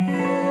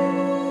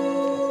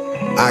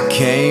I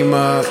came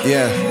up,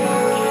 yeah.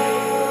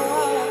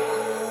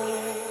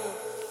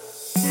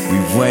 We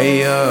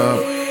way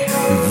up,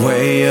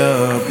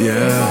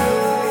 yeah.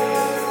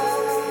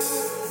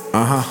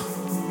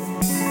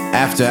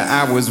 After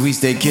hours, we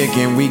stay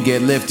kicking, we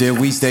get lifted,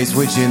 we stay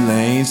switching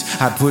lanes.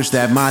 I push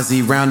that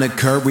Mozzie round the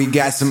curb, we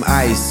got some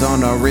ice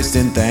on our wrist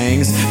and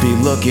things. Be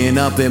looking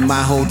up at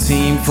my whole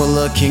team full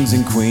of kings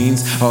and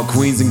queens, or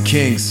queens and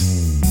kings.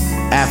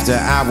 After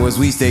hours,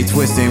 we stay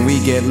twisting,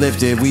 we get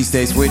lifted, we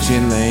stay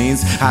switching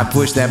lanes. I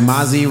push that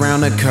Mozzie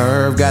round the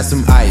curve, got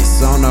some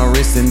ice on our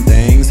wrist and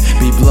things.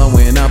 Be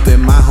blowing up at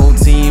my whole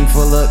team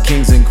full of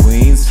kings and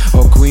queens,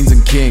 or queens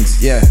and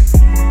kings, yeah.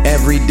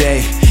 Every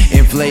day,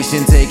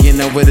 inflation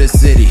taking over the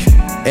city.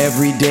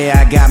 Every day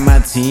I got my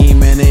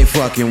team and they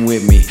fucking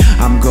with me.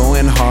 I'm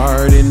going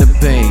hard in the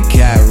paint,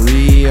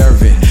 Kyrie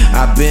Irving.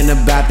 I've been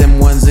about them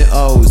ones and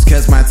O's,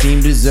 cause my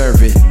team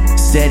deserve it.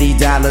 Steady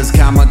dollars,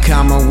 comma,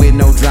 with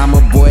no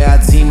drama. Boy, our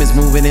team is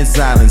moving in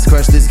silence.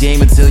 Crush this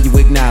game until you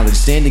acknowledge.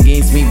 Stand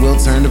against me, we'll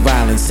turn to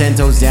violence. 10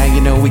 toes down,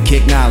 you know we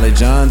kick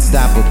knowledge.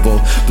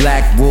 Unstoppable,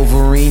 Black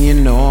Wolverine, you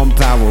know I'm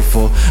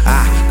powerful.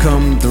 I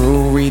come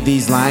through, read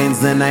these lines,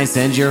 then I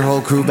send your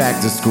whole crew back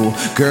to school.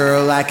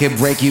 Girl, I could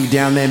break you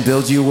down, then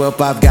build you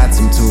up, I've got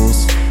some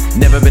tools.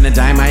 Never been a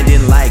dime I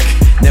didn't like,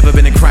 never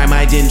been a crime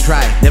I didn't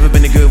try, never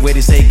been a good way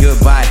to say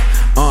goodbye.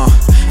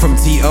 From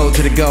T.O.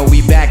 to the go,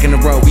 we back in the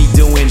row, we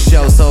doing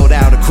shows sold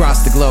out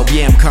across the globe.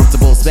 Yeah, I'm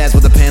comfortable, spaz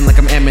with a pen like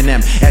I'm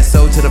Eminem.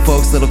 S.O. to the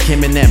folks, little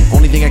Kim and them.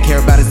 Only thing I care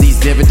about is these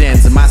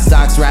dividends, and my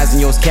stock's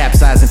rising, yours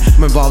capsizing.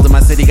 I'm involved in my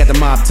city, got the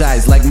mob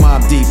ties like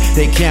Mob Deep.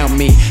 They count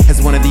me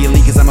as one of the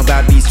elite, cause I'm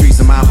about these streets,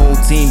 and my whole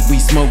team, we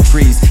smoke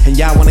trees. And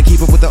y'all wanna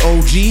keep up with the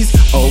OGs?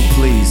 Oh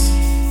please.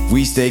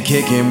 We stay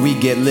kicking, we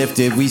get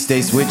lifted, we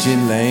stay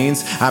switching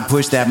lanes. I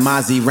push that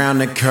Mozzie round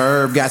the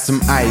curb, got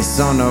some ice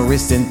on our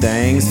wrist and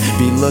things.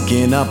 Be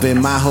looking up at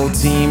my whole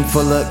team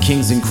full of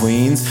kings and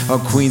queens, or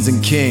queens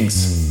and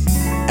kings.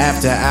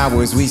 After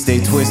hours, we stay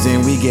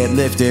twisting, we get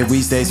lifted,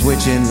 we stay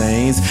switching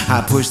lanes.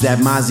 I push that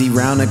Mozzie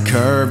round the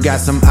curb,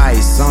 got some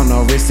ice on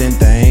our wrist and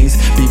things.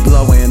 Be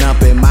blowing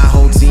up at my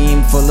whole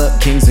team full of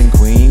kings and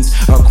queens,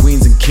 or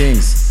queens and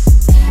kings.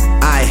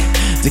 I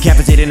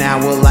decapitate an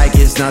hour like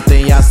it's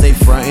nothing, y'all stay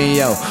frontin',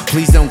 yo.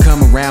 Please don't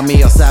come around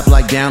me, I'll stop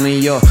like down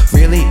in yo.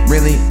 Really,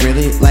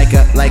 like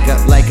a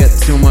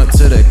tumor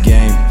to the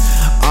game.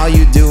 All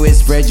you do is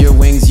spread your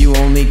wings, you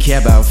only care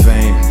about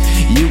fame.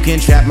 You can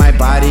trap my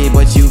body,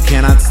 but you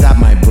cannot stop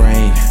my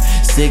brain.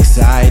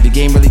 Six-side, the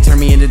game really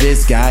turned me into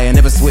this guy, I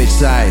never switch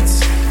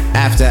sides.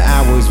 After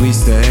hours we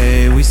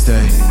stay.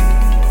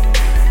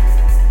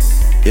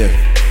 Yeah.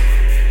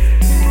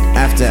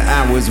 After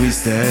hours we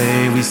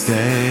stay.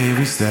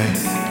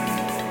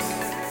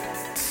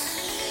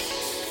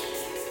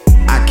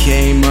 I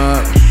came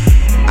up,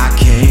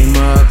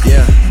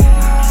 yeah.